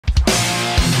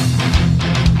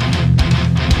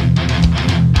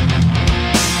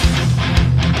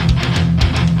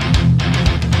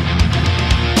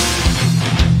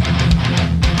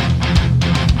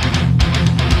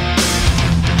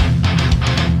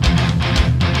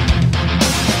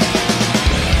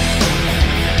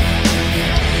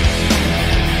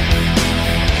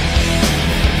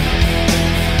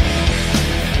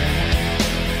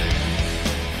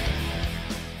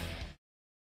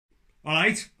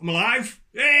I'm alive!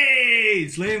 Hey!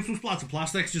 It's Liam from Splattered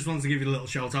Plastics. Just wanted to give you a little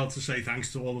shout out to say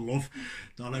thanks to all the love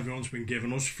that everyone's been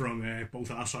giving us from both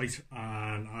our site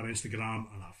and our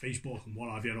Instagram and our Facebook and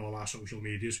what have you, all our social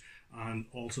medias, and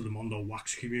also the Mondo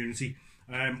Wax community.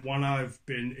 When I've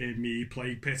been in me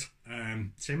plague pit,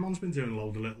 Simon's been doing a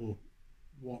load of little,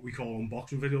 what we call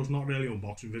unboxing videos, not really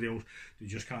unboxing videos, they're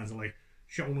just kind of like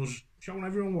showing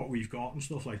everyone what we've got and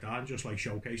stuff like that, and just like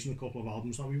showcasing a couple of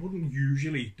albums that we wouldn't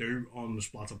usually do on the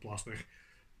Splattered Plastic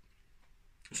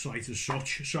site as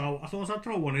such. So I thought I'd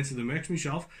throw one into the mix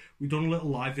myself. We've done a little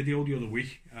live video the other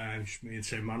week, just me and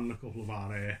Tim and a couple of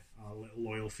our little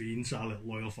loyal fiends, our little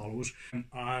loyal followers,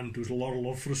 and there was a lot of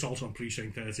love for Assault On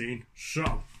Precinct 13. So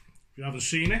if you haven't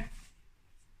seen it,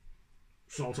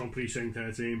 Assault On Precinct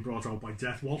 13, brought out by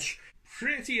Death Waltz.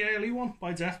 Pretty early one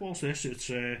by Death Waltz. This, let's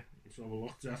have a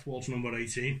look. Death Waltz number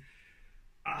 18.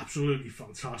 Absolutely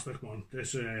fantastic, man.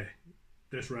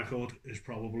 This record is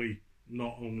probably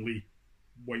not only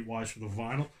weight wise for the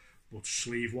vinyl, but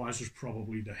sleeve wise is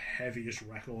probably the heaviest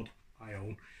record I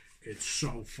own. It's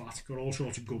so fat. Got all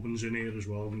sorts of gubbins in here as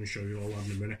well. I'm going to show you all that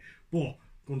in a minute. But I'm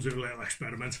going to do a little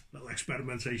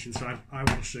experimentation time. I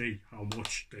want to see how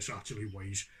much this actually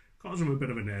weighs, because I'm a bit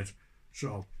of a nerd.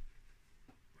 So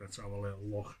let's have a little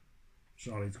look.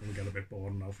 Sorry, it's going to get a bit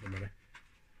boring now for a minute.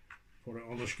 Put it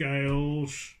on the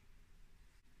scales.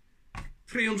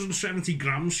 370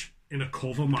 grams in a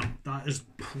cover, man. That is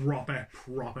proper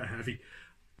heavy.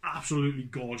 Absolutely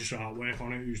gorgeous artwork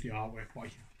on it. Who's the artwork by?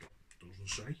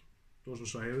 Doesn't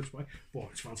say who it's by, but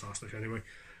it's fantastic anyway.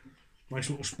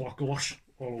 Nice little spot gloss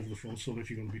all over the front, so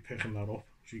if you're going to be picking that up.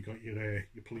 So you got your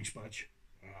police badge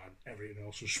and everything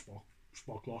else is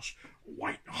spot gloss.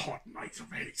 White hot night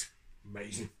of hate.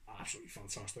 Amazing, absolutely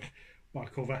fantastic.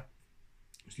 Back cover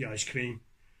is the ice cream.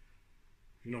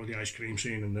 You know the ice cream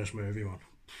scene in this movie, man.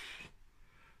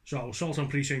 So Assault On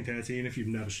Precinct 13, if you've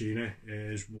never seen it,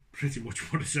 is pretty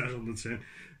much what it says on the tin.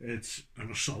 It's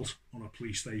an assault on a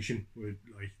police station where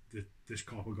like this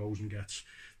copper goes and gets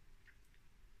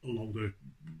a load of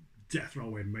death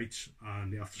row inmates,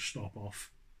 and they have to stop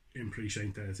off in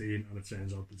Precinct 13, and it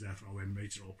turns out the death row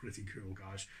inmates are all pretty cool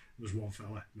guys. There's one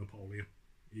fella, Napoleon.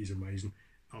 He's amazing,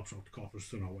 helps out the coppers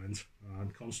to no end,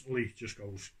 and constantly just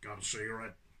goes, got a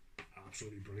cigarette.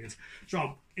 Absolutely brilliant.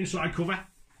 So, inside cover,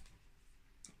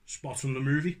 spots from the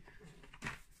movie.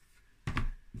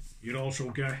 You'd also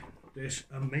get this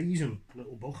amazing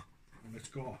little book, and it's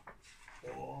got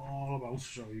all about,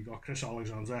 so you've got Chris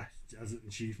Alexander,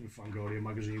 editor-in-chief in Fangoria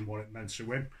magazine, what it meant to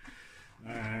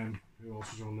him. Who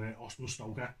else is on there? Austin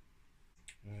Stoker,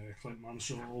 Clint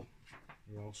Mansell,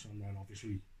 who else? And then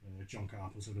obviously John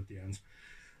Carpenter at the end.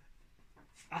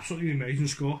 Absolutely amazing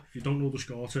score. If you don't know the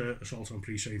score to Assault On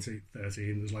Precinct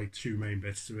 13, there's like two main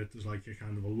bits to it. There's like a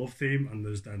kind of a love theme, and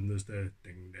there's the ding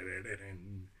ding ding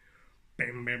ding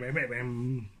bam bam bam bam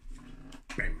bam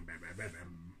bam bam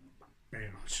bam bam.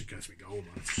 It just gets me going,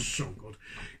 man. It's so good.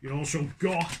 You also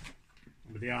got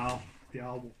with the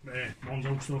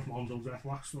Mondo stuff, Mondo Death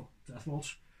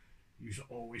Waltz. You used to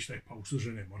always stick posters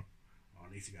in it, man. Oh,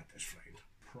 I need to get this framed.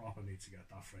 Proper need to get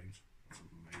that framed. That's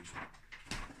amazing.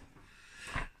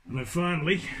 And then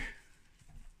finally,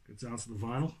 get down to the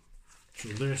vinyl. So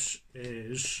this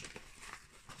is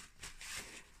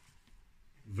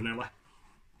vanilla.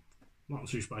 Nothing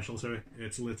too special to it.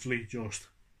 It's literally just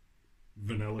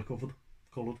vanilla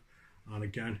coloured. And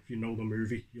again, if you know the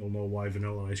movie, you'll know why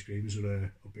vanilla ice creams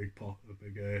are a big plot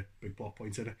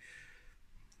point in it.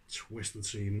 Twisted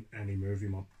scene in any movie,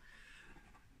 man.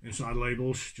 Inside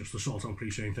labels, just Assault On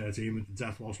Precinct 13 with the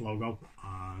Death Waltz logo,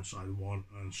 and side 1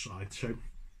 and side 2.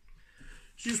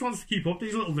 So just wanted to keep up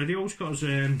these little videos because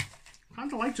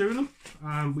kind of like doing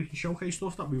them. We can showcase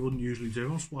stuff that we wouldn't usually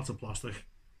do on Splattered Plastic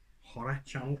horror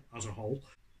channel as a whole.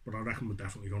 But I reckon we're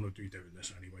definitely going to do doing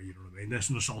this anyway, you know what I mean? This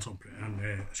and Assault On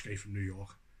and Escape From New York.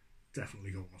 Definitely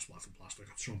going on Splattered Plastic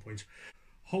at some point.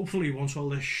 Hopefully once all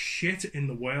this shit in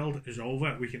the world is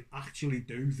over, we can actually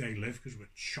do They Live, because we're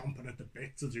chomping at the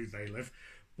bit to do They Live.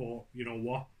 But you know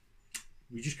what?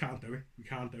 We just can't do it. We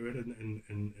can't do it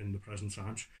in the present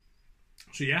times.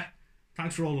 So yeah,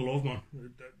 thanks for all the love, man.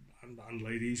 And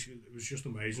ladies, it was just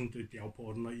amazing. The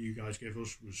outpouring that you guys gave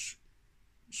us was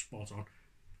spot on.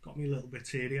 Got me a little bit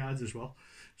teary-eyed as well.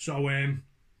 So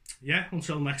yeah,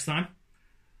 until next time,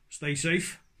 stay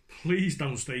safe. Please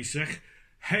don't stay sick.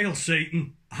 Hail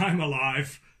Satan, I'm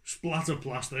alive. Splattered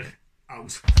Plastic,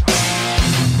 out.